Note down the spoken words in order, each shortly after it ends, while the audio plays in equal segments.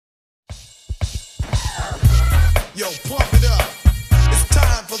Yo, pump it up. It's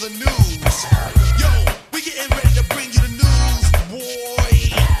time for the news. Yo, we getting ready to bring you the news, boy.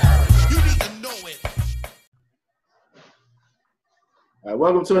 You need to know it. All right,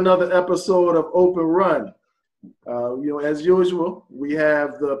 welcome to another episode of Open Run. As usual, we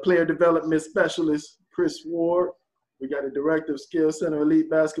have the player development specialist, Chris Ward. We got the director of Skill Center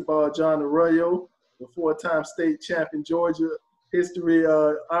Elite Basketball, John Arroyo. The four-time state champion, Georgia history,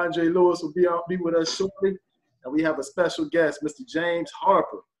 Andre Lewis will be with us shortly. And we have a special guest, Mr. James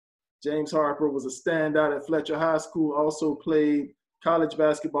Harper. James Harper was a standout at Fletcher High School, also played college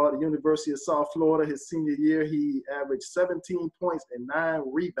basketball at the University of South Florida. His senior year, he averaged 17 points and 9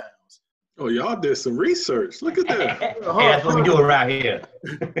 rebounds. Oh, y'all did some research. Look at that. Hey, that's what we do around here.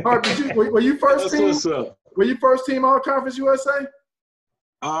 Harper, were you first That's team? what's up. Were you first team All-Conference USA?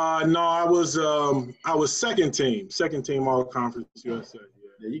 No, I was second team All-Conference USA.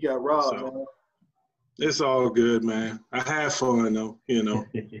 Yeah, you got robbed, So, man. it's all good, man. I had fun though, Yeah,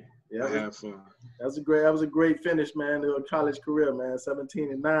 I had fun. that was a great finish, man. To a college career, man.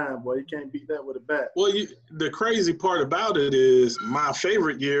 17 and 9, boy. You can't beat that with a bat. Well, the crazy part about it is my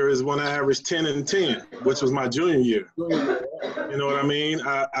favorite year is when I averaged 10 and 10, which was my junior year. You know what I mean?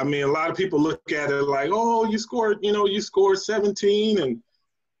 I mean, a lot of people look at it like, oh, you scored 17 and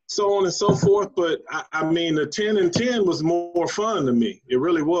so on and so forth. But I mean, the 10 and 10 was more fun to me. It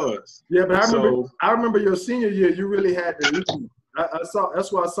really was. Yeah, but I remember your senior year. You really had to lead.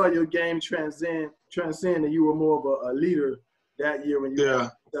 That's why I saw your game transcend, and you were more of a leader that year when you were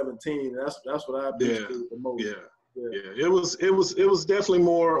 17. That's what I appreciated the most. Yeah. It was definitely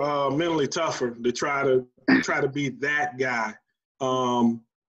more mentally tougher to try to be that guy.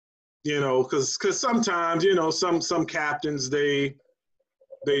 Because sometimes some captains they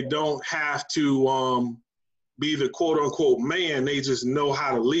don't have to be the quote unquote man. They just know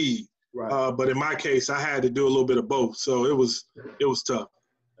how to lead. Right. But in my case, I had to do a little bit of both, so it was tough.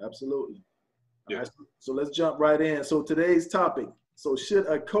 Absolutely. Yeah. All right, so let's jump right in. So today's topic. So should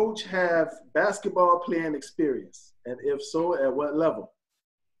a coach have basketball playing experience, and if so, at what level?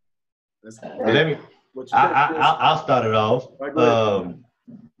 I'll start it off.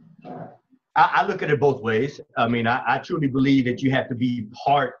 I look at it both ways. I mean, I truly believe that you have to be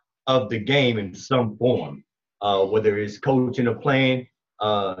part of the game in some form, whether it's coaching or playing.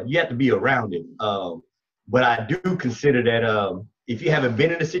 You have to be around it. But I do consider that if you haven't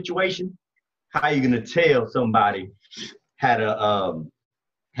been in a situation, how are you going to tell somebody how to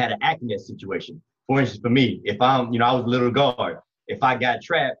act in that situation? For instance, for me, if I was a little guard. If I got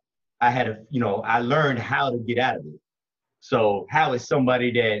trapped, I learned how to get out of it. So how is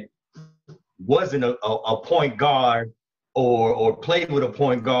somebody that wasn't a point guard or played with a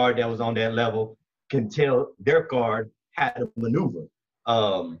point guard that was on that level can tell their guard how to maneuver?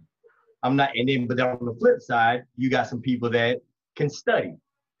 But on the flip side, you got some people that can study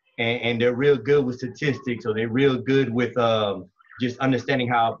and they're real good with statistics, or they're real good with just understanding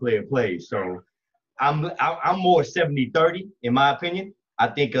how a player plays. So I'm more 70-30 in my opinion. I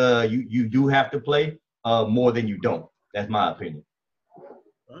think you do have to play more than you don't. That's my opinion.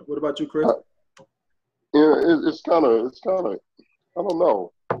 What about you, Chris? It's kind of I don't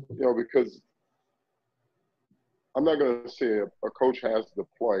know, because I'm not going to say a coach has to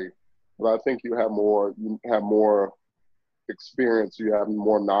play, but I think you have more experience, you have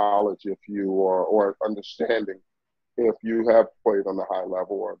more knowledge or understanding if you have played on a high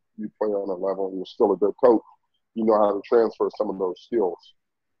level, or you play on a level and you're still a good coach. You know how to transfer some of those skills.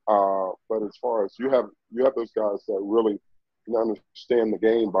 But as far as you have those guys that really understand the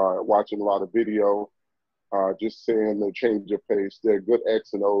game by watching a lot of video, just saying they change their pace. They're good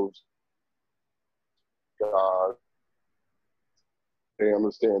X and O's guys. They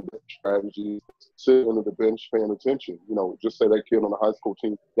understand the strategies, sitting under the bench, paying attention. Just say that kid on the high school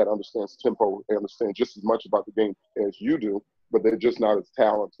team that understands tempo. They understand just as much about the game as you do, but they're just not as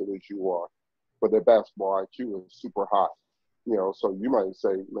talented as you are. But their basketball IQ is super high. So you might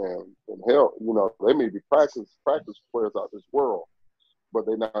say, man, in hell, they may be practice players out of this world, but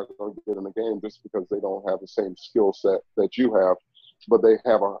they're not going to get in the game just because they don't have the same skill set that you have, but they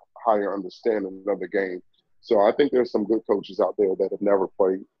have a higher understanding of the game. So I think there's some good coaches out there that have never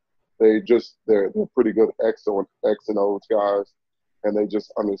played. They're pretty good X and O's guys, and they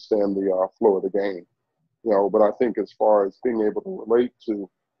just understand the flow of the game. But I think as far as being able to relate to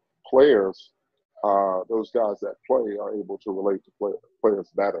players, those guys that play are able to relate to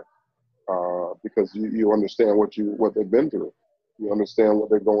players better because you understand what they've been through. You understand what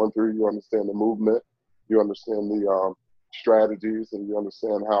they're going through. You understand the movement. You understand the strategies, and you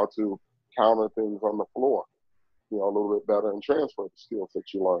understand how to counter things on the floor, a little bit better, and transfer the skills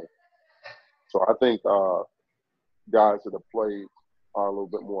that you learn. So I think guys that have played are a little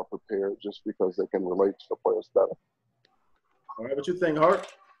bit more prepared just because they can relate to the players better. All right, what you think, Hart?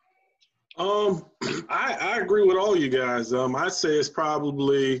 I agree with all you guys. I say it's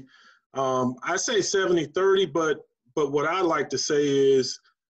probably, I say 70-30, but what I like to say is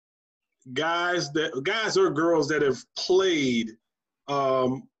guys or girls that have played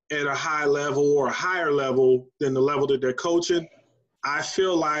at a high level or a higher level than the level that they're coaching, I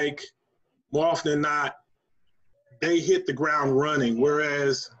feel like more often than not, they hit the ground running,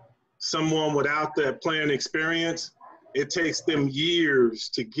 whereas someone without that playing experience, it takes them years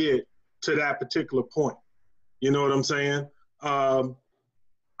to get to that particular point. You know what I'm saying?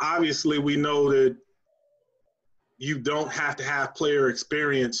 Obviously, we know that you don't have to have player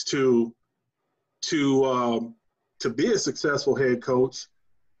experience to be a successful head coach.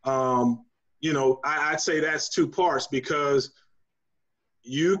 You know, I'd say that's two parts, because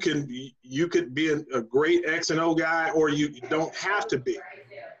you could be a great X and O guy, or you don't have to be.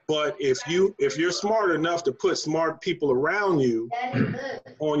 But if you're smart enough to put smart people around you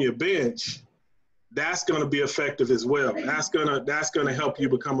on your bench, that's going to be effective as well. That's gonna help you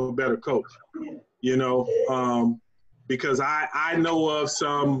become a better coach. You know, because I know of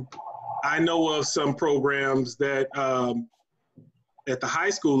some programs that at the high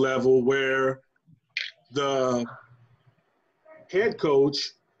school level where the head coach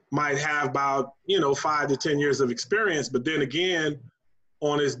might have about 5 to 10 years of experience, but then again,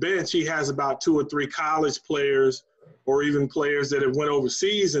 on his bench, he has about 2 or 3 college players, or even players that have went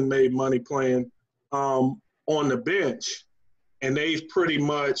overseas and made money playing on the bench. And they've pretty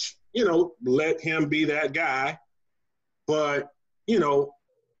much, let him be that guy. But,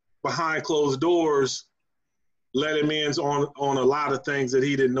 behind closed doors, let him in on a lot of things that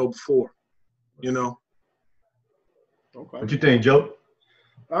he didn't know before, Okay. What you think, Joe?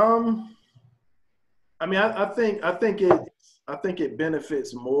 I mean, I think it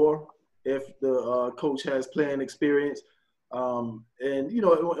benefits more if the coach has playing experience. And when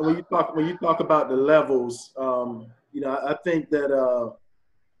you talk about the levels, I think that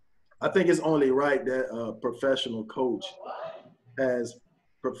I think it's only right that a professional coach has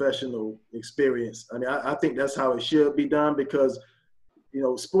professional experience. I mean, I think that's how it should be done, because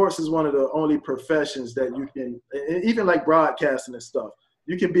sports is one of the only professions that you can, even like broadcasting and stuff,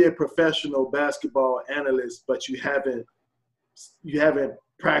 you can be a professional basketball analyst, but you haven't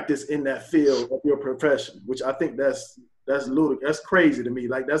practiced in that field of your profession, which I think that's ludicrous. That's crazy to me.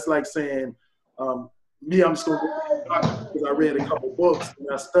 Like, that's like saying, I'm just going to because I read a couple books and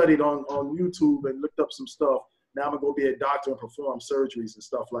I studied on YouTube and looked up some stuff. Now I'm gonna go be a doctor and perform surgeries and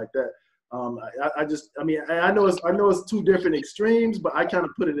stuff like that. I know it's two different extremes, but I kind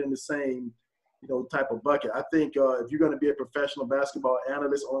of put it in the same, type of bucket. I think if you're going to be a professional basketball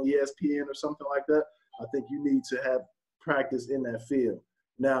analyst on ESPN or something like that, I think you need to have practice in that field.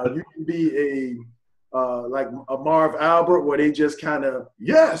 Now, you can be like a Marv Albert, where they just kind of,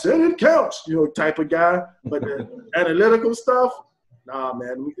 yes, and it counts, type of guy. But the analytical stuff, nah,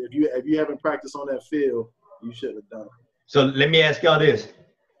 man. If you haven't practiced on that field, you should have done it. So let me ask y'all this: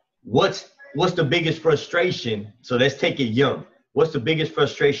 What's the biggest frustration? So let's take it young. What's the biggest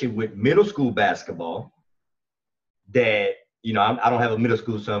frustration with middle school basketball that, I don't have a middle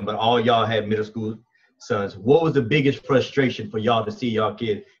school son, but all y'all have middle school sons. What was the biggest frustration for y'all to see y'all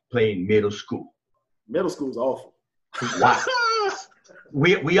kids playing middle school? Middle school's awful. Wow.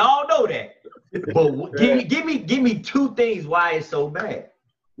 we all know that. But give me 2 things why it's so bad.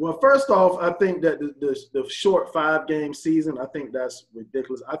 Well, first off, I think that the short 5-game season, I think that's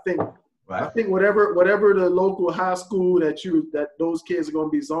ridiculous. I think whatever the local high school that those kids are going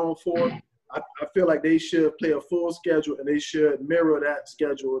to be zoned for, I feel like they should play a full schedule, and they should mirror that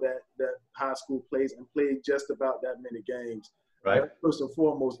schedule that high school plays, and play just about that many games. Right. First and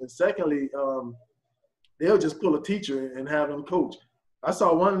foremost. And secondly, they'll just pull a teacher and have them coach. I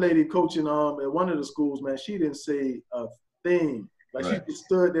saw one lady coaching at one of the schools, man. She didn't say a thing. Like, right. She just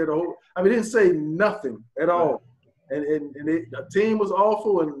stood there didn't say nothing at all. And the team was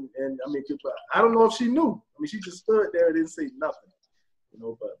awful. And I don't know if she knew. I mean, she just stood there and didn't say nothing.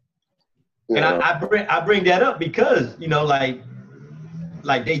 But. And I bring that up because,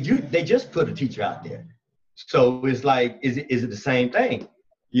 like they just put a teacher out there. So it's like, is it the same thing?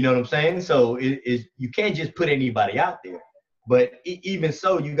 You know what I'm saying? So you can't just put anybody out there. But even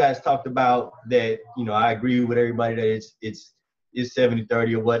so, you guys talked about that, I agree with everybody that it's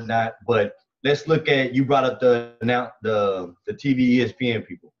 70-30 or whatnot. But let's look at, you brought up the TV ESPN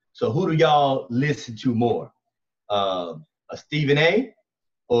people. So who do y'all listen to more? A Stephen A.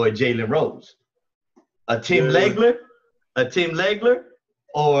 or a Jalen Rose? A Tim Legler?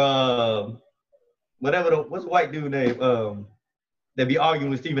 Or what's the white dude name? That be arguing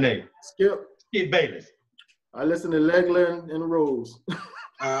with Stephen A. Skip Bayless. I listen to Legler and Rose.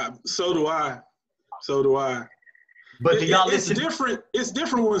 So do I. But do y'all it's listen? different. It's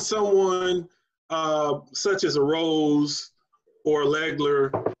different when someone such as a Rose or a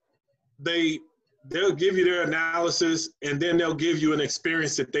Legler, they'll give you their analysis and then they'll give you an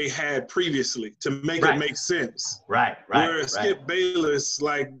experience that they had previously to make it make sense. Right. Whereas Skip Bayless,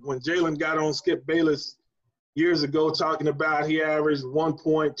 like when Jalen got on Skip Bayless years ago talking about he averaged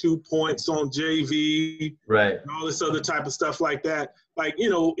 1.2 points on JV, right, and all this other type of stuff like that. Like, you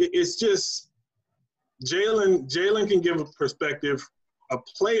know, it's just Jalen can give a perspective, a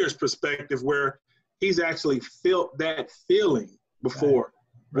player's perspective where he's actually felt that feeling before.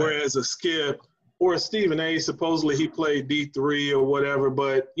 Right. Whereas a Skip or a Stephen A, supposedly he played D3 or whatever,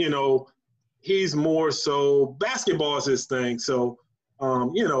 but, you know, he's more so basketball is his thing. So,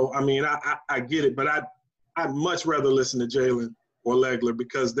 you know, I mean, I get it, but I'd much rather listen to Jalen or Legler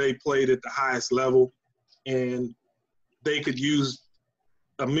because they played at the highest level and they could use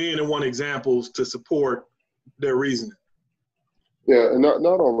 1,000,001 examples to support their reasoning. Yeah, and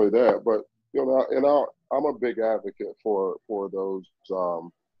not only that, but you know, I'm a big advocate for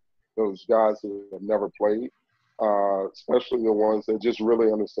those guys who have never played, especially the ones that just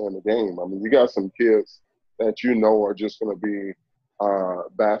really understand the game. I mean, you got some kids that you know are just going to be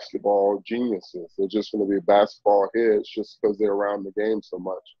basketball geniuses. They're just going to be basketball heads just because they're around the game so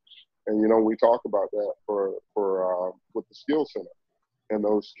much. And you know, we talk about that for with the skill center and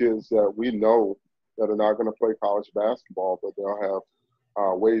those kids that we know that are not going to play college basketball, but they'll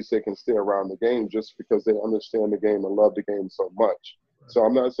have ways they can stay around the game just because they understand the game and love the game so much. So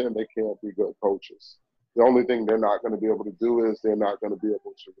I'm not saying they can't be good coaches. The only thing they're not going to be able to do is they're not going to be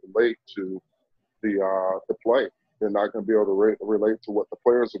able to relate to the play. They're not going to be able to relate to what the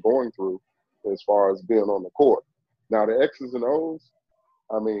players are going through as far as being on the court. Now, the X's and O's,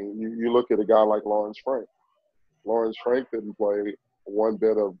 I mean, you look at a guy like Lawrence Frank. Lawrence Frank didn't play one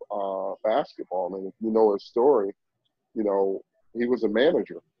bit of basketball. And if you know his story, you know, he was a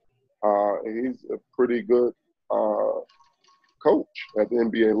manager. He's a pretty good coach at the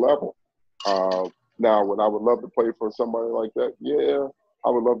NBA level. Now, would I would love to play for somebody like that? Yeah, I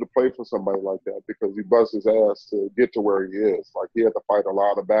would love to play for somebody like that because he busts his ass to get to where he is. Like, he had to fight a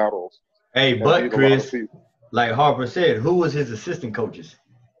lot of battles. Hey, but Chris, like Harper said, who was his assistant coaches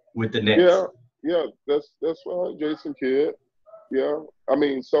with the Nets? Yeah, that's right, Jason Kidd. Yeah, I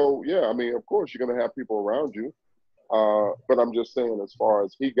mean, so yeah, I mean, of course you're gonna have people around you, but I'm just saying, as far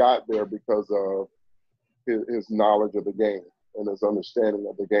as he got there because of his knowledge of the game and his understanding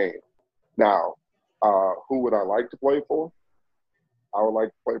of the game. Now, who would I like to play for? I would like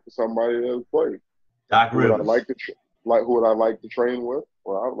to play for somebody that has played. Doc Rivers. Who would I like to train with?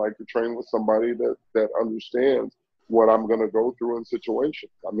 Well, I'd like to train with somebody that understands what I'm going to go through in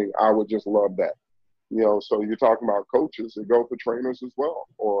situations. I mean, I would just love that. You know, so you're talking about coaches that go for trainers as well,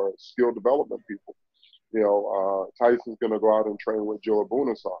 or skill development people. You know, Tyson's going to go out and train with Joe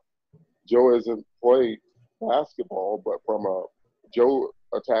Abunassar. Joe hasn't played basketball, but Joe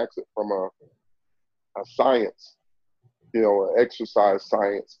attacks it from a science, you know, an exercise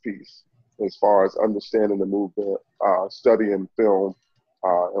science piece as far as understanding the movement, studying film,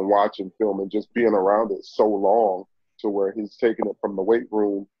 and watching film and just being around it so long to where he's taking it from the weight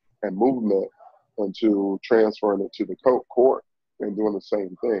room and movement into transferring it to the court and doing the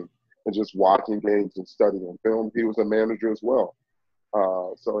same thing and just watching games and studying film. He was a manager as well.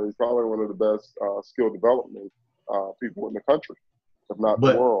 So he's probably one of the best skill development people in the country, if not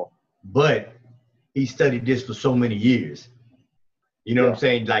the world. But he studied this for so many years. You know what I'm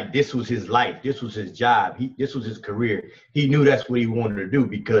saying? Like, this was his life. This was his job. This was his career. He knew that's what he wanted to do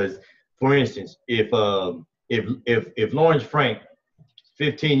because, for instance, if Lawrence Frank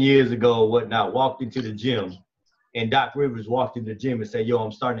 15 years ago or whatnot walked into the gym and Doc Rivers walked into the gym and said, yo,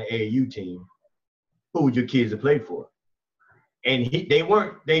 I'm starting an AAU team, who would your kids have played for? And they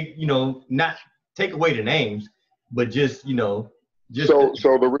not take away the names, but just, you know. So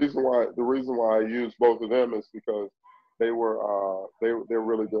the reason why I use both of them is because they're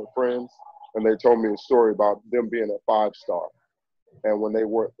really good friends, and they told me a story about them being a 5-star. And when they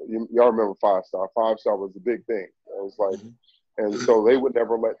were, y'all remember 5-star? 5-star was a big thing. It was like, and so they would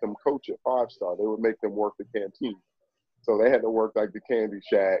never let them coach at 5-star. They would make them work the canteen. So they had to work like the Candy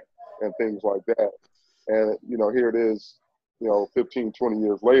Shack and things like that. And, you know, here it is, you know, 15, 20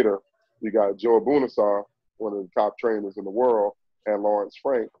 years later, you got Joe Abunassar, one of the top trainers in the world, and Lawrence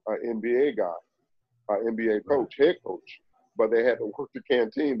Frank, an NBA guy, NBA coach, head coach. But they had to work the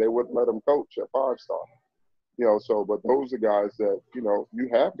canteen. They wouldn't let him coach at 5-star. You know, so, but those are guys that, you know, you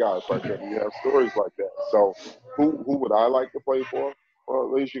have guys like that, and you have stories like that. So who would I like to play for? Well,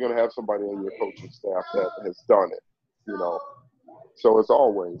 at least you're going to have somebody on your coaching staff that has done it, you know. So it's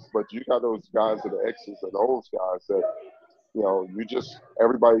always, but you got those guys that are X's and O's guys that, you know,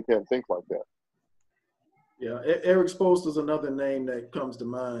 everybody can't think like that. Yeah, Eric Spoelstra's another name that comes to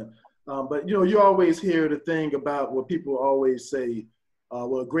mind. But, you know, you always hear the thing about what people always say,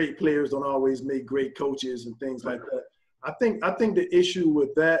 well, great players don't always make great coaches and things like that. I think the issue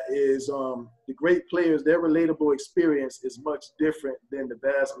with that is the great players, their relatable experience is much different than the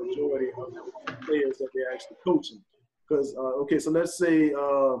vast majority of the players that they're actually coaching. Because, okay, so let's say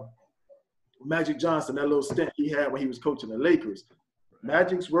Magic Johnson, that little stint he had when he was coaching the Lakers.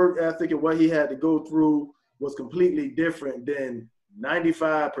 Magic's work ethic and what he had to go through was completely different than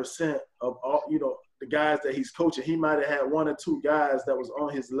 95% of all, you know, the guys that he's coaching. He might have had one or two guys that was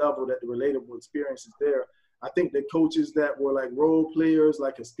on his level that the relatable experience is there. I think the coaches that were like role players,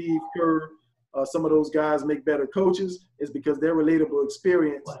 like a Steve Kerr, some of those guys make better coaches is because their relatable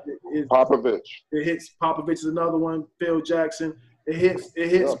experience is Popovich. It hits Popovich is another one. Phil Jackson. It hits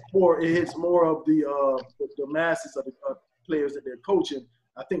more of the masses of the players that they're coaching.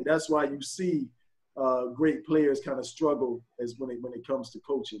 I think that's why you see great players kind of struggle when it comes to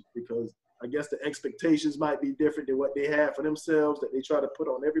coaching, because I guess the expectations might be different than what they have for themselves that they try to put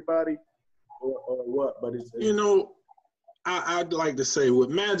on everybody, or what. But it's you know, I'd like to say with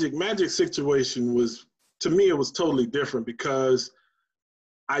Magic's situation was, to me, it was totally different, because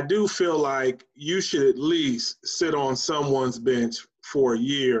I do feel like you should at least sit on someone's bench for a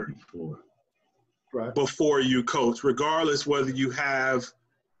year before you coach, regardless whether you have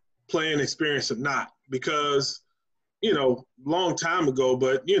playing experience or not. Because, you know, long time ago,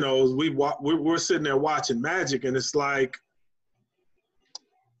 but, you know, we're sitting there watching Magic, and it's like,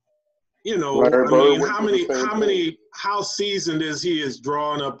 you know, I mean, how seasoned is he as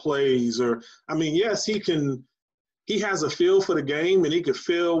drawing up plays? Or, I mean, yes, he has a feel for the game, and he could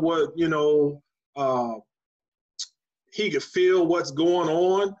feel what, you know, he could feel what's going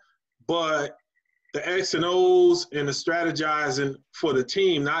on, but the X and O's and the strategizing for the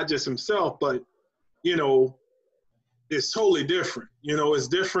team, not just himself, but, you know, it's totally different. You know, it's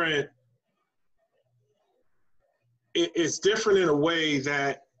different. It's different in a way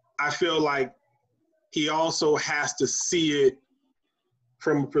that I feel like he also has to see it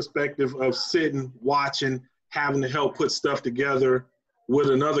from a perspective of sitting, watching, having to help put stuff together with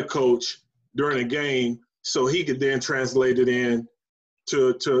another coach during a game, so he could then translate it in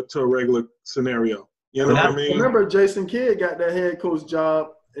to a regular scenario. You know what I mean? Remember, Jason Kidd got that head coach job,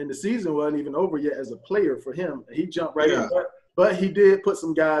 and the season wasn't even over yet as a player for him. He jumped right in. But he did put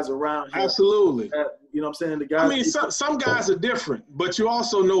some guys around him. Absolutely. You know what I'm saying? The guys. I mean, some guys are different, but you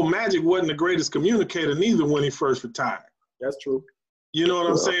also know Magic wasn't the greatest communicator neither when he first retired. That's true. You know what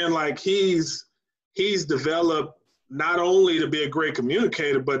I'm saying? Like, he's developed not only to be a great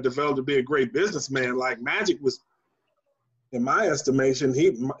communicator, but developed to be a great businessman. Like, Magic was, in my estimation,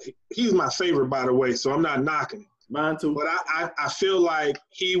 he's my favorite, by the way, so I'm not knocking it. Mine too. But I feel like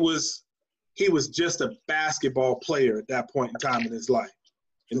he was just a basketball player at that point in time in his life.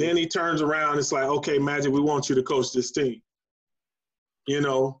 And then he turns around, it's like, okay, Magic, we want you to coach this team. You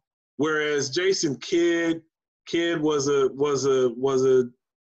know, whereas Jason Kidd was a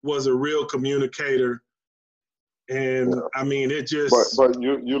real communicator. And I mean, it just. But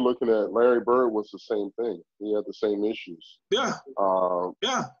you're looking at Larry Bird was the same thing. He had the same issues. Yeah.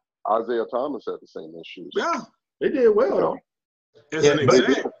 Isaiah Thomas had the same issues. Yeah. They did well, though. As an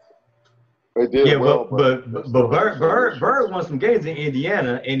exec. They did well. But Bird won some games in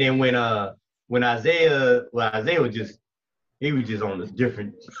Indiana, and then when Isaiah was just, he was just on a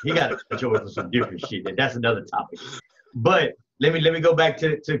different. He got a choice for some different shit. That's another topic. But let me go back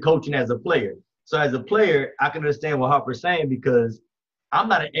to coaching as a player. So as a player, I can understand what Harper's saying, because I'm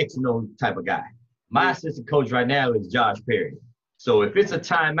not an X and O type of guy. My assistant coach right now is Josh Perry. So if it's a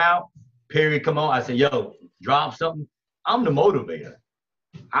timeout, Perry come on, I say, yo, drop something. I'm the motivator.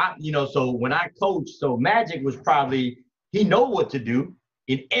 So when I coach, so Magic was probably, he know what to do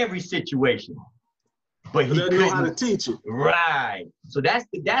in every situation, but he doesn't know how to teach it. Right. So that's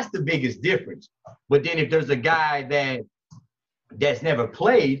the biggest difference. But then if there's a guy that's never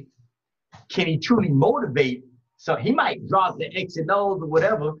played, can he truly motivate? So he might drop the X and O's or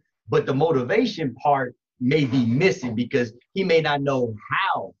whatever, but the motivation part may be missing because he may not know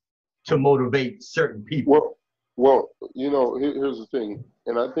how to motivate certain people. Well, you know, here's the thing,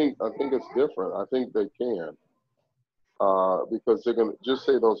 and I think it's different. I think they can, because they're gonna just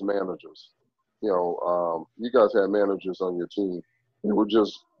say those managers. You know, you guys had managers on your team. They were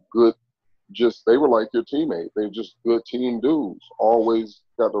just good they were like your teammate. They were just good team dudes. Always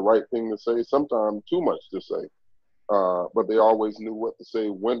got the right thing to say. Sometimes too much to say, but they always knew what to say,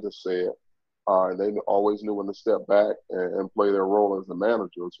 when to say it. And they always knew when to step back and play their role as a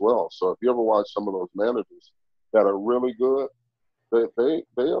manager as well. So if you ever watch some of those managers that are really good, they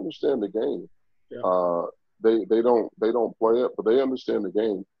understand the game. Yeah. They don't play it, but they understand the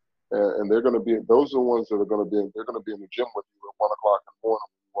game, and they're going to be. Those are the ones that are going to be. They're going to be in the gym with you at 1 o'clock in the morning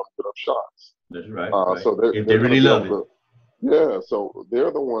when you want to get up shots. That's right. Right. So if they really love it. Yeah. So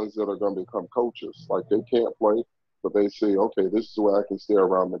they're the ones that are going to become coaches. Like they can't play, but they say, okay, this is the way I can stay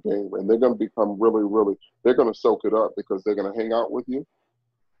around the game, and they're going to become really, really. They're going to soak it up because they're going to hang out with you,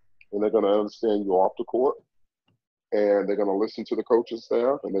 and they're going to understand you off the court. And they're going to listen to the coaching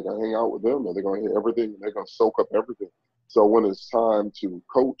staff, and they're going to hang out with them, and they're going to hear everything, and they're going to soak up everything. So when it's time to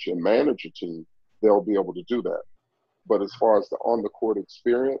coach and manage a team, they'll be able to do that. But as far as the on-the-court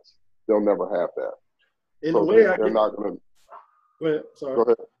experience, they'll never have that. In a way, they're not going to. Go ahead. Sorry. Go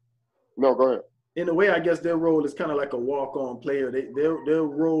ahead. No, go ahead. In a way, I guess their role is kind of like a walk-on player. Their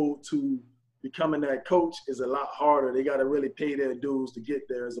role to becoming that coach is a lot harder. They got to really pay their dues to get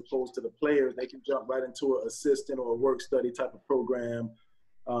there, as opposed to the players. They can jump right into an assistant or a work study type of program,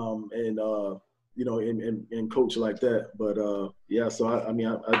 and coach like that. But yeah, so I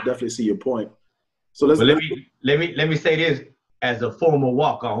definitely see your point. So let me say this as a former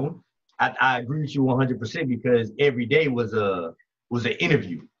walk-on. I agree with you 100% because every day was an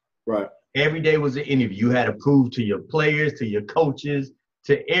interview. Right. Every day was an interview. You had to prove to your players, to your coaches,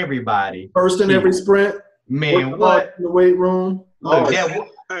 to everybody. First in every sprint. Man, what? In the weight room.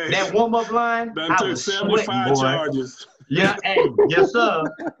 That warm-up line. That took 75 charges. Yeah, hey, yes, sir.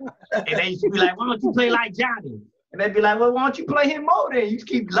 And they used to be like, why don't you play like Johnny? And they'd be like, well, why don't you play him more then? You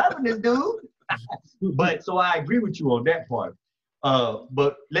keep loving this dude. But so I agree with you on that part.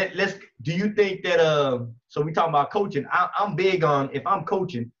 But let's. Do you think that? So we talking about coaching. I'm big on, if I'm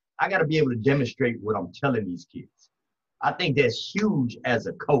coaching, I got to be able to demonstrate what I'm telling these kids. I think that's huge as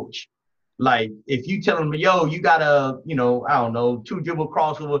a coach. Like if you tell them, yo, you gotta, I don't know, 2 dribble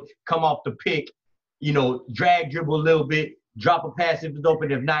crossover, come off the pick, drag dribble a little bit, drop a pass if it's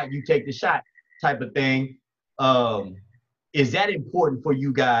open. If not, you take the shot type of thing. Is that important for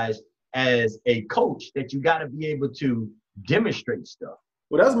you guys as a coach that you got to be able to demonstrate stuff?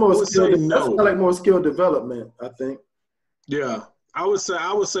 Well, that's more skill. That's like more skill development, I think. Yeah, I would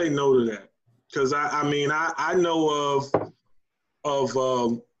say no to that, because I know of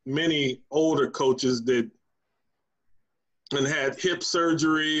many older coaches that had hip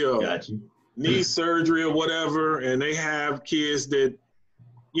surgery or knee surgery or whatever, and they have kids that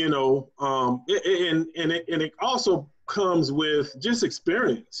and it also comes with just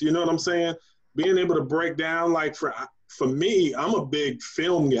experience. You know what I'm saying? Being able to break down, like for me, I'm a big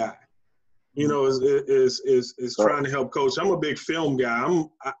film guy. Is trying to help coach. I'm a big film guy.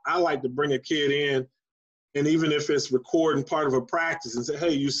 I like to bring a kid in, and even if it's recording part of a practice, and say,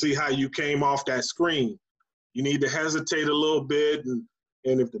 hey, you see how you came off that screen? You need to hesitate a little bit, and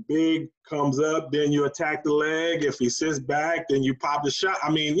if the big comes up, then you attack the leg. If he sits back, then you pop the shot.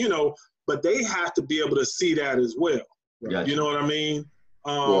 But they have to be able to see that as well. Gotcha. You know what I mean?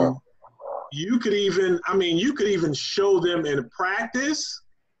 You could even show them in practice,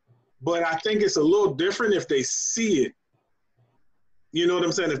 but I think it's a little different if they see it. You know what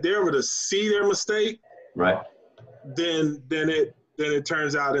I'm saying? If they're able to see their mistake, right, then it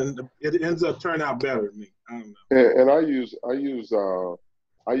turns out, and it ends up turning out better to me. I don't know. And I use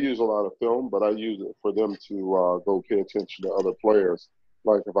a lot of film, but I use it for them to go pay attention to other players.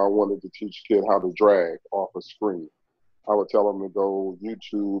 Like if I wanted to teach a kid how to drag off a screen, I would tell them to go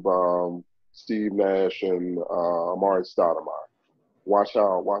YouTube Steve Nash and Amari Stoudemire. Watch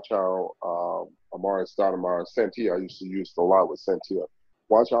how Amari Stoudemire, Santia, I used to use it a lot with Santia.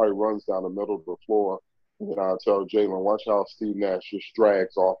 Watch how he runs down the middle of the floor. And then I'll tell Jalen, watch how Steve Nash just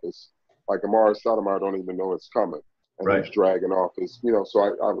drags off his, like Amari Stoudemire don't even know it's coming. And right. He's dragging off his, so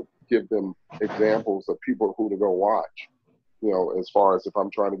I would give them examples of people who to go watch, as far as if I'm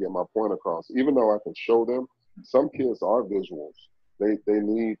trying to get my point across. Even though I can show them, some kids are visuals. They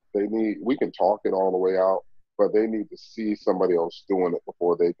need, we can talk it all the way out, but they need to see somebody else doing it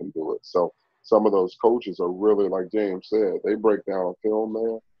before they can do it. So some of those coaches are really, like James said, they break down film,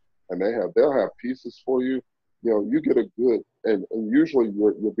 man, and they'll have pieces for you. You get a good, and usually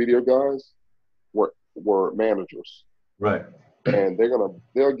your video guys were managers. Right. And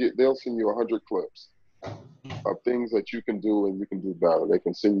they'll send you 100 clips of things that you can do and you can do better. They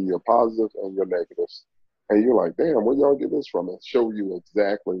can send you your positives and your negatives. And you're like, damn, where y'all get this from? And show you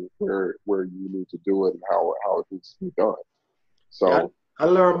exactly where you need to do it and how it needs to be done. So I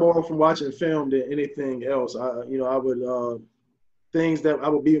learned more from watching film than anything else. I would things that I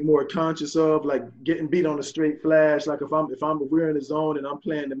would be more conscious of, like getting beat on a straight flash. Like if we're in the zone and I'm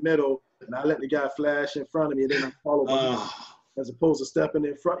playing the middle and I let the guy flash in front of me and then I follow behind, as opposed to stepping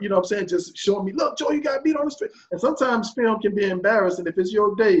in front. You know what I'm saying? Just showing me, look, Joe, you got beat on the straight. And sometimes film can be embarrassing if it's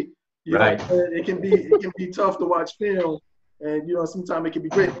your day. You know, it can be tough to watch film, and sometimes it can be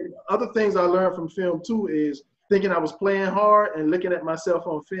great. Other things I learned from film too is thinking I was playing hard and looking at myself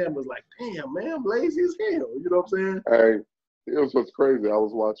on film was like, damn, man, I'm lazy as hell. You know what I'm saying? Hey, it was what's crazy. I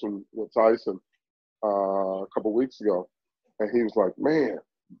was watching with Tyson a couple weeks ago, and he was like, man,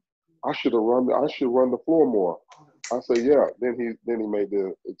 I should run the floor more. I said, yeah. Then he made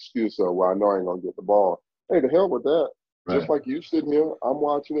the excuse of, well, I know I ain't gonna get the ball. Hey, the hell with that. Right. Just like you sitting here, I'm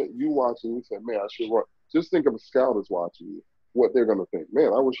watching it, you watching. You say, man, I should run. Just think of a scout is watching you. What they're gonna think,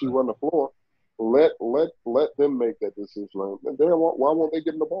 man, I wish you run the floor. Let them make that decision. And then why won't they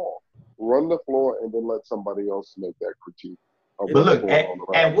get in the ball? Run the floor and then let somebody else make that critique. But look,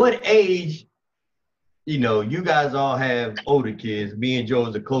 at what age? You guys all have older kids. Me and Joe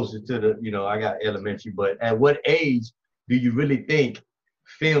is the closest to the. I got elementary. But at what age do you really think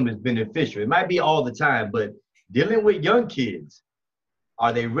film is beneficial? It might be all the time, but dealing with young kids,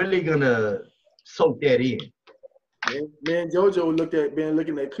 are they really gonna soak that in? Man, JoJo been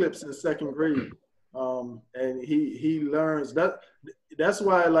looking at clips in second grade, and he learns that. That's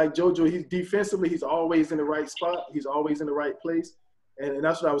why, like JoJo, he's defensively, he's always in the right spot. He's always in the right place, and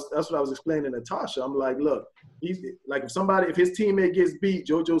that's what I was explaining to Natasha. I'm like, look, he's like if his teammate gets beat,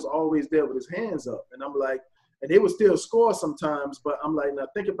 JoJo's always there with his hands up, and I'm like. And they would still score sometimes, but I'm like, now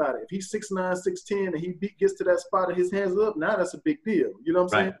think about it. If he's 6'9", 6'10", and he gets to that spot and his hands up, now that's a big deal. You know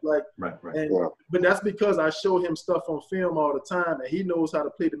what I'm saying? Like, right. But that's because I show him stuff on film all the time, and he knows how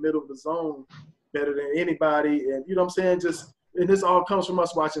to play the middle of the zone better than anybody. And you know what I'm saying? And this all comes from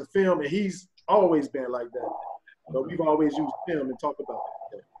us watching film, and he's always been like that. But we've always used film and talk about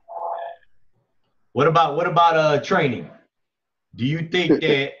it. What about training? Do you think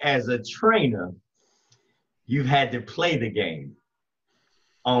that as a trainer, you've had to play the game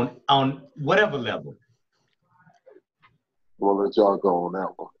on whatever level? We'll let y'all go on that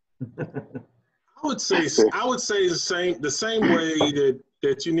one. I would say the same way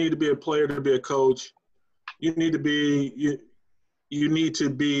that you need to be a player to be a coach. You need to be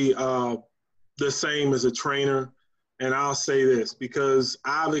the same as a trainer. And I'll say this because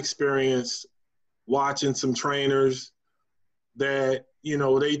I've experienced watching some trainers that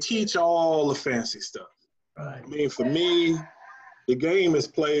they teach all the fancy stuff. Right. I mean, for me, the game is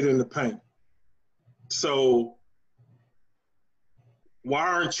played in the paint. So why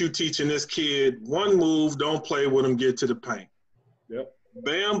aren't you teaching this kid one move, don't play with him, get to the paint? Yep.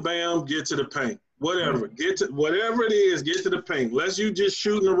 Bam, bam, get to the paint. Whatever. Whatever it is, get to the paint. Unless you just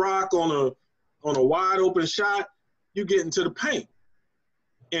shooting a rock on a wide open shot, you get into the paint.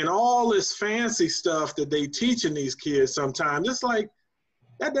 And all this fancy stuff that they teaching these kids sometimes, it's like,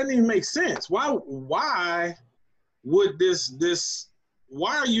 that doesn't even make sense. Why would why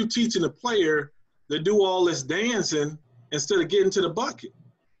are you teaching a player to do all this dancing instead of getting to the bucket?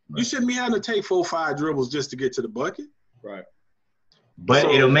 Right. You shouldn't be having to take 4 or 5 dribbles just to get to the bucket. Right. But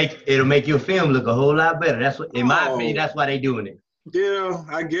it'll make your film look a whole lot better. That's what, in my opinion, that's why they doing it. Yeah,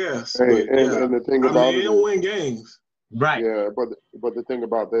 I guess. Hey, and the thing about it, they'll win games. Right. Yeah, but the thing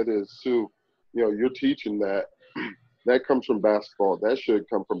about that is too, you're teaching that. That comes from basketball. That should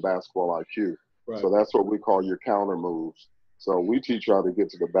come from basketball IQ. Right. So that's what we call your counter moves. So we teach you how to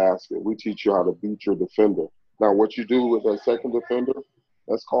get to the basket. We teach you how to beat your defender. Now, what you do with a second defender,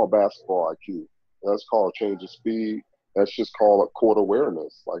 that's called basketball IQ. That's called change of speed. That's just called court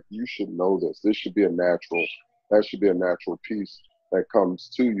awareness. Like, you should know this. That should be a natural piece that comes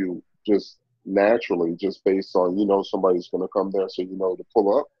to you just naturally, just based on, somebody's going to come there, so to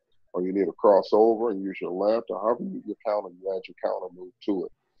pull up. Or you need to cross over and use your left, or however you counter, you add your counter move to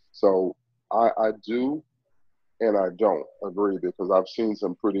it. So I do and I don't agree, because I've seen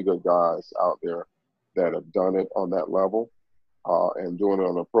some pretty good guys out there that have done it on that level and doing it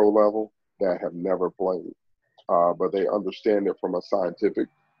on a pro level that have never played. But they understand it from a scientific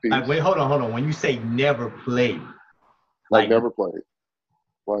piece. Wait, hold on. When you say never played. Like never played.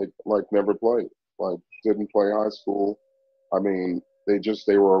 Like never played. Like didn't play high school. I mean,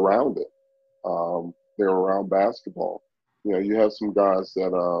 they were around it. They were around basketball. You have some guys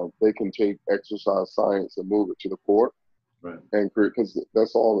that they can take exercise science and move it to the court, right? And create, because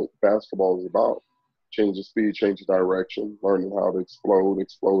that's all that basketball is about. Change of speed, change of direction, learning how to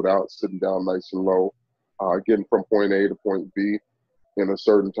explode out, sitting down nice and low, getting from point A to point B in a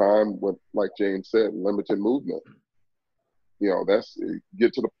certain time with, like James said, limited movement. That's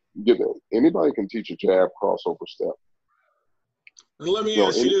anybody can teach a jab crossover step. And let me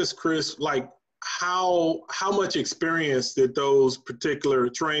ask you this, Chris, like how much experience did those particular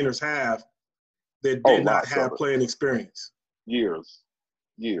trainers have that did not have playing experience? Years,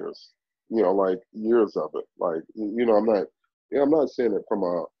 like years of it. Like, I'm not saying it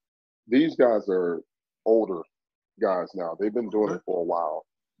from these guys are older guys now. They've been doing it for a while.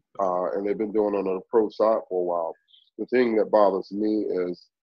 And they've been doing it on the pro side for a while. The thing that bothers me is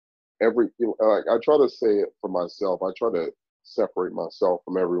I try to say it for myself. I try to separate myself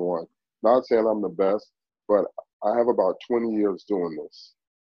from everyone. Not saying I'm the best, but I have about 20 years doing this.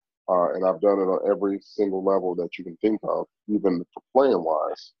 And I've done it on every single level that you can think of, even for playing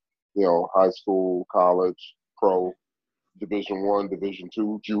wise. High school, college, pro, Division I, Division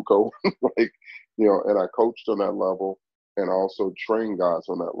II, JUCO, and I coached on that level and also trained guys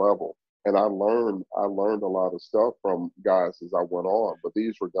on that level. And I learned a lot of stuff from guys as I went on, but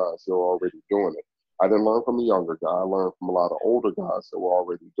these were guys that were already doing it. I didn't learn from a younger guy. I learned from a lot of older guys that were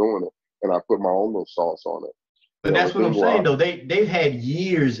already doing it, and I put my own little sauce on it. But that's what I'm saying, though. They've had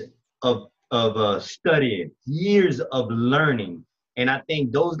years of studying, years of learning, and I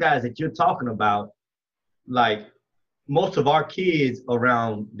think those guys that you're talking about, like most of our kids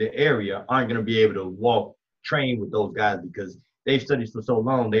around the area aren't going to be able to train with those guys because they've studied for so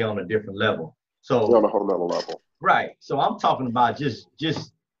long. They're on a different level. So they're on a whole nother level. Right. So I'm talking about just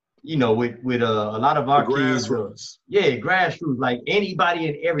with a lot of our kids. Grassroots. Grassroots. Like anybody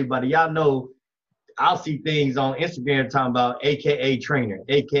and everybody. Y'all know, I'll see things on Instagram talking about AKA trainer,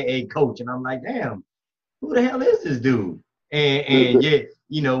 AKA coach, and I'm like, damn, who the hell is this dude? And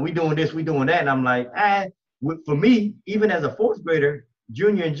we doing this, we doing that, and I'm like, for me, even as a fourth grader,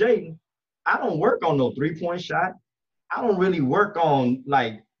 Junior and Jaden, I don't work on no 3-point shot. I don't really work on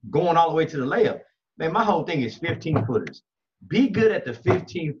like going all the way to the layup. Man, my whole thing is 15-footers. Be good at the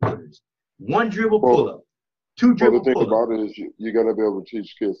 15-footers. 1 dribble pull-up, 2 dribble pull-up. The thing about it is you got to be able to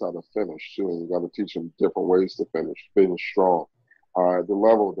teach kids how to finish too, and you got to teach them different ways to finish strong. The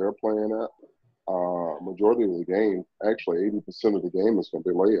level they're playing at, majority of the game, actually 80% of the game is going to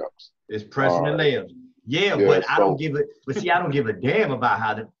be layups. It's pressing the layups. But I don't give a damn about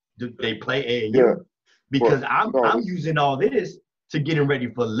how they play AAU because I'm using all this to get him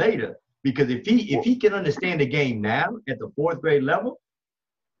ready for later. Because if he can understand the game now at the 4th grade level,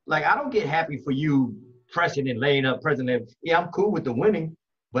 like I don't get happy for you pressing and laying up, pressing and I'm cool with the winning,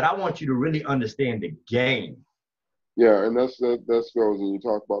 but I want you to really understand the game. Yeah, and that goes when you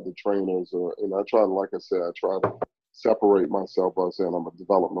talk about the trainers, and I try to separate myself by saying I'm a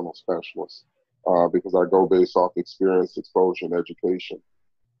developmental specialist because I go based off experience, exposure, and education.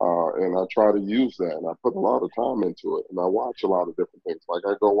 And I try to use that, and I put a lot of time into it, and I watch a lot of different things. Like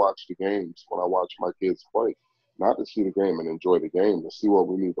I go watch the games when I watch my kids play, not to see the game and enjoy the game, to see what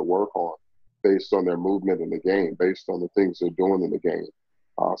we need to work on based on their movement in the game, based on the things they're doing in the game.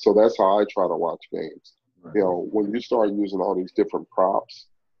 So that's how I try to watch games. Right. When you start using all these different props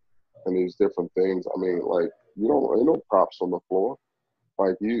and these different things, I mean, like ain't no props on the floor.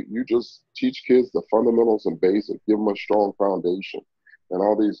 Like you just teach kids the fundamentals and basics, give them a strong foundation. And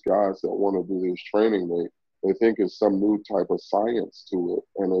all these guys that want to do this training, they think it's some new type of science to it,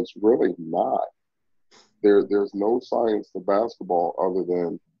 and it's really not. There's no science to basketball other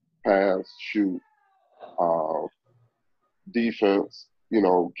than pass, shoot, defense,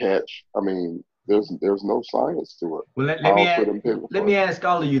 catch. I mean, there's no science to it. Well, let me ask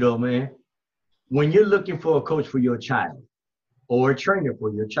all of you though, man. When you're looking for a coach for your child or a trainer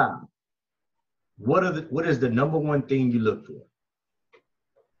for your child, what is the number one thing you look for?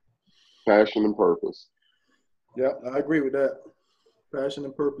 Passion and purpose. Yeah, I agree with that. Passion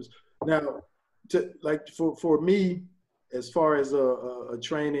and purpose. Now, for me, as far as a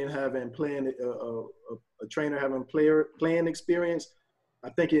training having a trainer having playing experience, I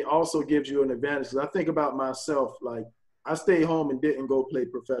think it also gives you an advantage. Because I think about myself, like I stayed home and didn't go play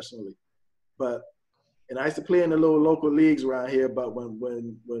professionally, and I used to play in the little local leagues around here. But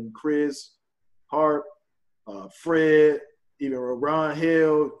when Chris, Harper, Fred, even Ron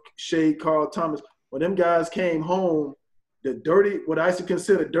Hill, Shea, Carl Thomas, when them guys came home, what I used to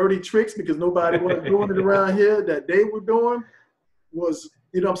consider dirty tricks because nobody was doing it around here that they were doing was,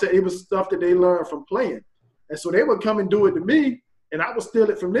 what I'm saying, it was stuff that they learned from playing. And so they would come and do it to me, and I would steal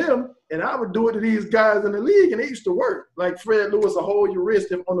it from them, and I would do it to these guys in the league, and it used to work. Like Fred Lewis will hold your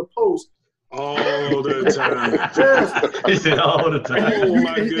wrist on the post. All the time. Yes. He said all the time. Oh,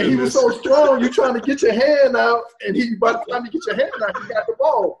 my goodness. And he was so strong, you're trying to get your hand out, and by the time you get your hand out, he got the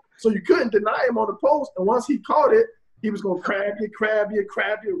ball. So you couldn't deny him on the post, and once he caught it, he was going to crab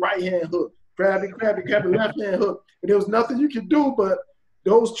you, right hand hook. grab it, left hand hook. And there was nothing you could do but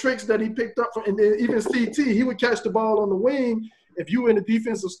those tricks that he picked up from, and then even CT, he would catch the ball on the wing. If you were in the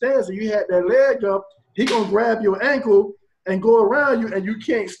defensive stance and you had that leg up, he gonna grab your ankle and go around you, and you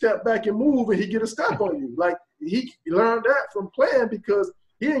can't step back and move, and he get a step on you. Like, he learned that from playing because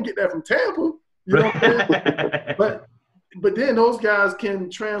he didn't get that from Tampa. You know what I'm saying? But then those guys can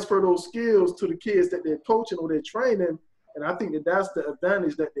transfer those skills to the kids that they're coaching or they're training, and I think that that's the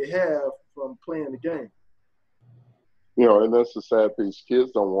advantage that they have from playing the game. You know, and that's the sad piece.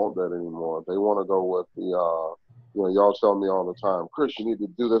 Kids don't want that anymore. They want to go with the, you know, y'all tell me all the time, Chris, you need to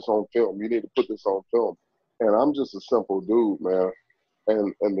do this on film. You need to put this on film. And I'm just a simple dude, man.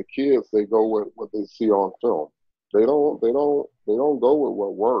 And the kids, they go with what they see on film. They don't go with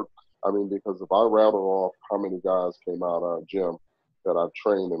what works. I mean, because if I rattle off how many guys came out of our gym that I've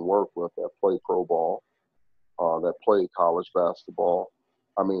trained and worked with that play pro ball, that play college basketball,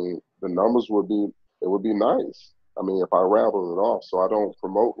 I mean, the numbers would be nice. I mean, if I rattled it off. So I don't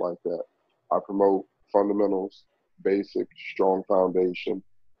promote like that. I promote fundamentals, basic, strong foundation,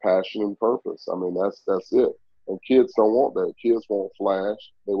 passion and purpose. I mean, that's it. And kids don't want that. Kids want flash.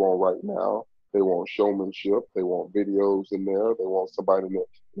 They want right now. They want showmanship. They want videos in there. They want somebody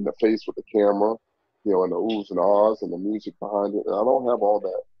in the face with the camera, you know, and the oohs and ahs and the music behind it. And I don't have all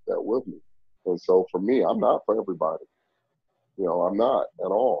that with me. And so for me, I'm not for everybody. You know, I'm not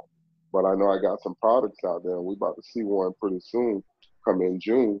at all. But I know I got some products out there, and we're about to see one pretty soon, come in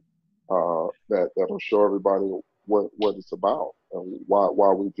June, that'll show everybody what it's about and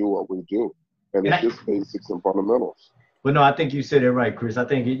why we do what we do. And it's just basics and fundamentals. But no, I think you said it right, Chris. I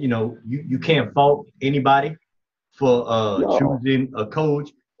think, you know, you can't fault anybody for choosing a coach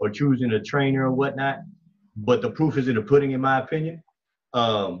or choosing a trainer or whatnot. But the proof is in the pudding, in my opinion.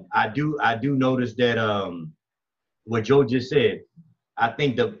 I do notice that what Joe just said, I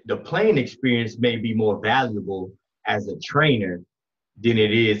think the playing experience may be more valuable as a trainer than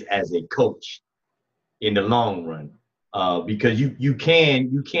it is as a coach in the long run, because you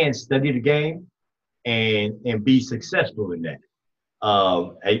can study the game and be successful in that,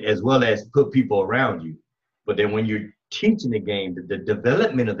 as well as put people around you. But then when you're teaching the game, the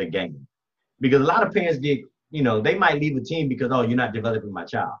development of the game, because a lot of parents get, you know, they might leave a team because, oh, you're not developing my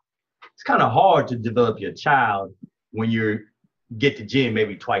child. It's kind of hard to develop your child when you get to gym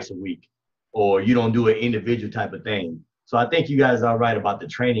maybe twice a week, or you don't do an individual type of thing. So I think you guys are right about the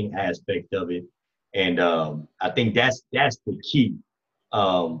training aspect of it. And I think that's the key.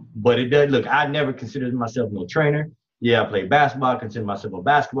 But it does, look, I never considered myself no trainer. Yeah, I play basketball, I consider myself a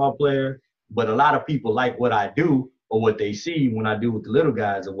basketball player, but a lot of people like what I do or what they see when I do with the little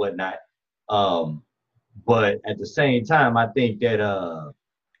guys and whatnot. But at the same time, I think that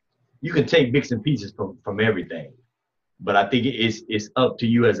you can take bits and pieces from everything. But I think it's up to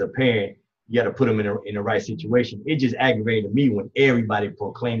you as a parent. You got to put them in the right situation. It just aggravated me when everybody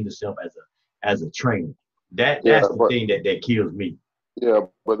proclaimed themselves as a trainer. That's the thing that kills me. Yeah,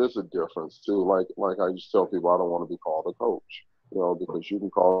 but there's a difference too. Like I used to tell people, I don't want to be called a coach, you know, because you can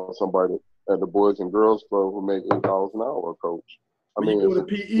call somebody at the Boys and Girls Club who make $8 an hour a coach. I mean, you go to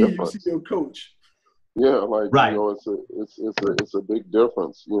PE, you see your coach. Yeah, like right. You know, it's a big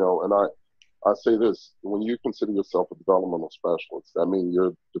difference, you know. And I say this: when you consider yourself a developmental specialist, that means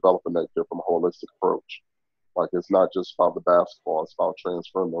you're developing that kid from a holistic approach. Like, it's not just about the basketball; it's about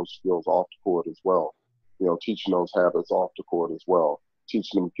transferring those skills off the court as well. You know, teaching those habits off the court as well.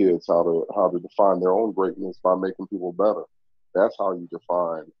 Teaching them kids how to define their own greatness by making people better. That's how you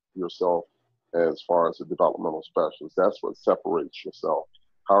define yourself as far as a developmental specialist. That's what separates yourself.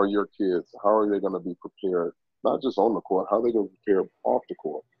 How are your kids? How are they going to be prepared? Not just on the court. How are they going to be prepared off the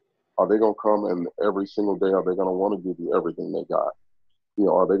court? Are they going to come and every single day, are they going to want to give you everything they got? You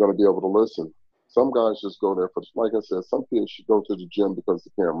know, are they going to be able to listen? Some guys just go there for, like I said, some kids should go to the gym because the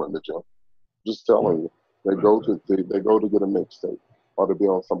camera in the gym. Just telling you, they go to get a mixtape or to be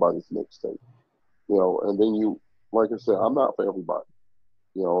on somebody's mixtape. You know, and then you, like I said, I'm not for everybody.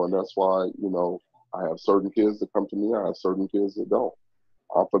 You know, and that's why, you know, I have certain kids that come to me. I have certain kids that don't.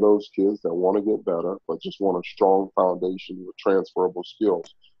 I'm for those kids that want to get better, but just want a strong foundation with transferable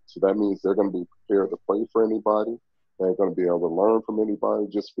skills. So that means they're going to be prepared to play for anybody. They're going to be able to learn from anybody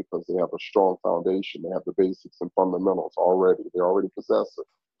just because they have a strong foundation. They have the basics and fundamentals already. They already possess it.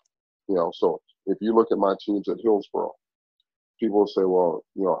 You know, so if you look at my teams at Hillsborough, people will say, well,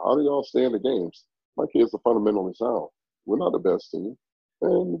 you know, how do y'all stay in the games? My kids are fundamentally sound. We're not the best team.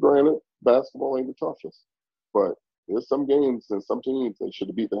 And granted, basketball ain't the toughest. But there's some games and some teams that should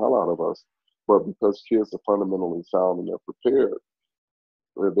have beat the hell out of us. But because kids are fundamentally sound and they're prepared,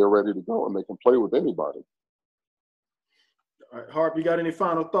 they're ready to go and they can play with anybody. All right, Harp, you got any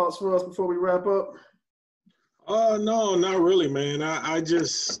final thoughts for us before we wrap up? No, not really, man. I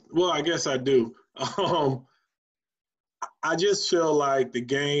just, well, I guess I do. I just feel like the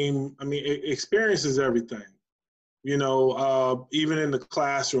game, I mean, experience is everything. You know, even in the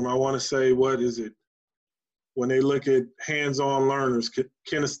classroom, I want to say, what is it? When they look at hands-on learners,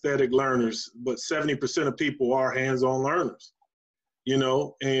 kinesthetic learners, but 70% of people are hands-on learners, you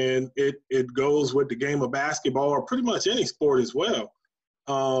know, and it goes with the game of basketball or pretty much any sport as well.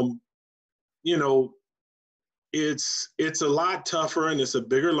 You know, it's a lot tougher and it's a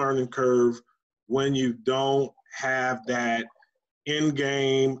bigger learning curve when you don't have that in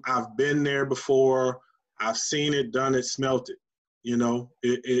game. I've been there before. I've seen it, done it, smelt it. You know,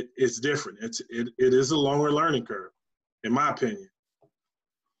 it's different. It is a longer learning curve, in my opinion.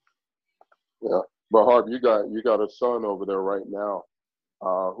 Yeah, but Harp, you got a son over there right now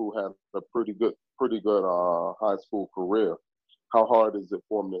who had a pretty good high school career. How hard is it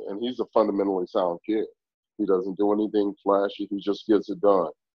for him? And he's a fundamentally sound kid. He doesn't do anything flashy. He just gets it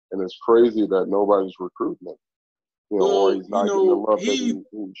done. And it's crazy that nobody's recruiting him. You know, or he's not getting the love that he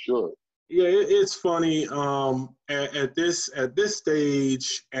should. Yeah, it's funny. At this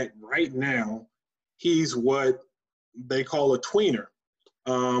stage, right now, he's what they call a tweener,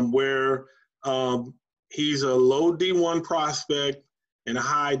 where he's a low D1 prospect and a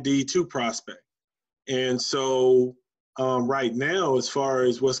high D2 prospect. And so right now, as far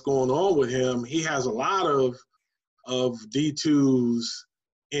as what's going on with him, he has a lot of D2s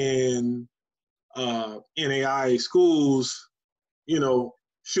in NAIA schools, you know,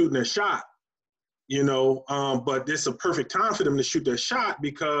 shooting a shot, you know, but it's a perfect time for them to shoot their shot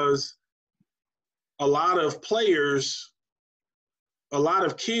because a lot of players, a lot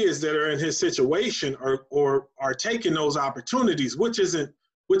of kids that are in his situation are taking those opportunities, which isn't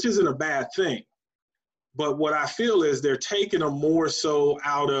a bad thing. But what I feel is they're taking them more so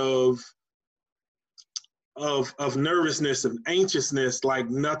out of nervousness and anxiousness, like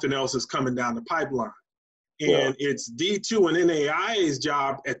nothing else is coming down the pipeline. And it's D2 and NAIA's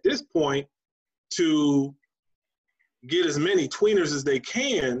job at this point to get as many tweeners as they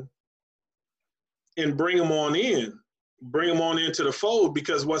can and bring them on into the fold,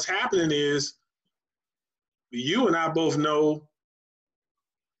 because what's happening is you and I both know,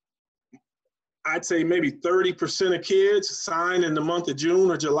 I'd say maybe 30% of kids sign in the month of June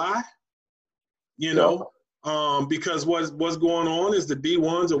or July, you know, because what's going on is the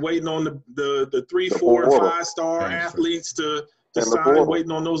D1s are waiting on the 3, 4, and 5-star athletes to sign,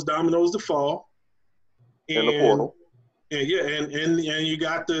 waiting on those dominoes to fall. And the portal. And you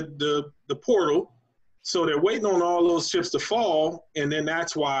got the portal. So they're waiting on all those chips to fall, and then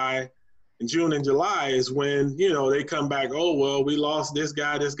that's why in June and July is when, you know, they come back, oh, well, we lost this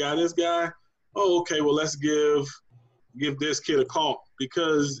guy. Oh, okay, well, let's give this kid a call.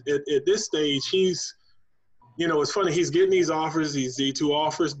 Because at this stage, he's, you know, it's funny, he's getting these offers, these D2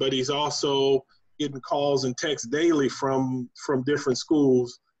 offers, but he's also getting calls and texts daily from different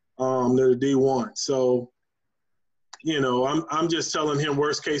schools that are D1. So, you know, I'm just telling him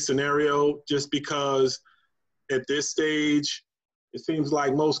worst case scenario, just because at this stage, it seems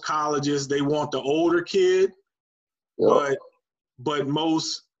like most colleges, they want the older kid, but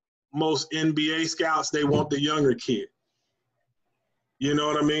most NBA scouts, they want the younger kid. You know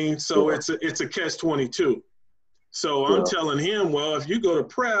what I mean? So it's a catch-22. So I'm telling him, well, if you go to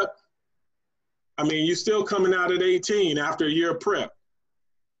prep, I mean, you're still coming out at 18 after a year of prep.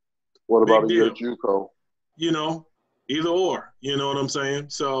 What about a year JUCO? You know, either or. You know what I'm saying?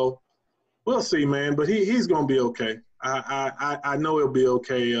 So we'll see, man. But he's gonna be okay. I know he'll be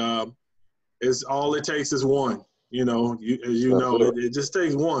okay. It's all it takes is one. You know, it just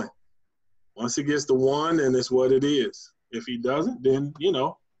takes one. Once he gets the one, then it's what it is. If he doesn't, then, you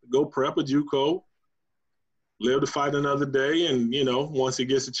know, go prep a JUCO, live to fight another day, and, you know, once he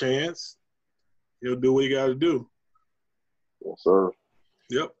gets a chance, he'll do what he got to do. Yes, sir.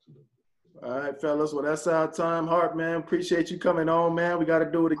 Yep. All right, fellas. Well, that's our time. Harp, man, appreciate you coming on, man. We got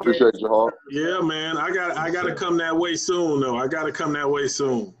to do it again. Appreciate you, Harp. Yeah, man. I got to come that way soon, though. I got to come that way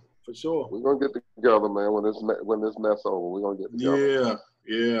soon. For sure. We're going to get together, man, when this mess over. We're going to get together.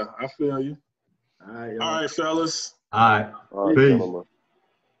 Yeah. I feel you. All right, all right, fellas. All right. Peace. Gentlemen.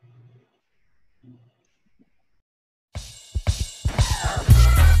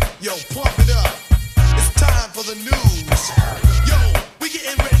 Yo, pump it up.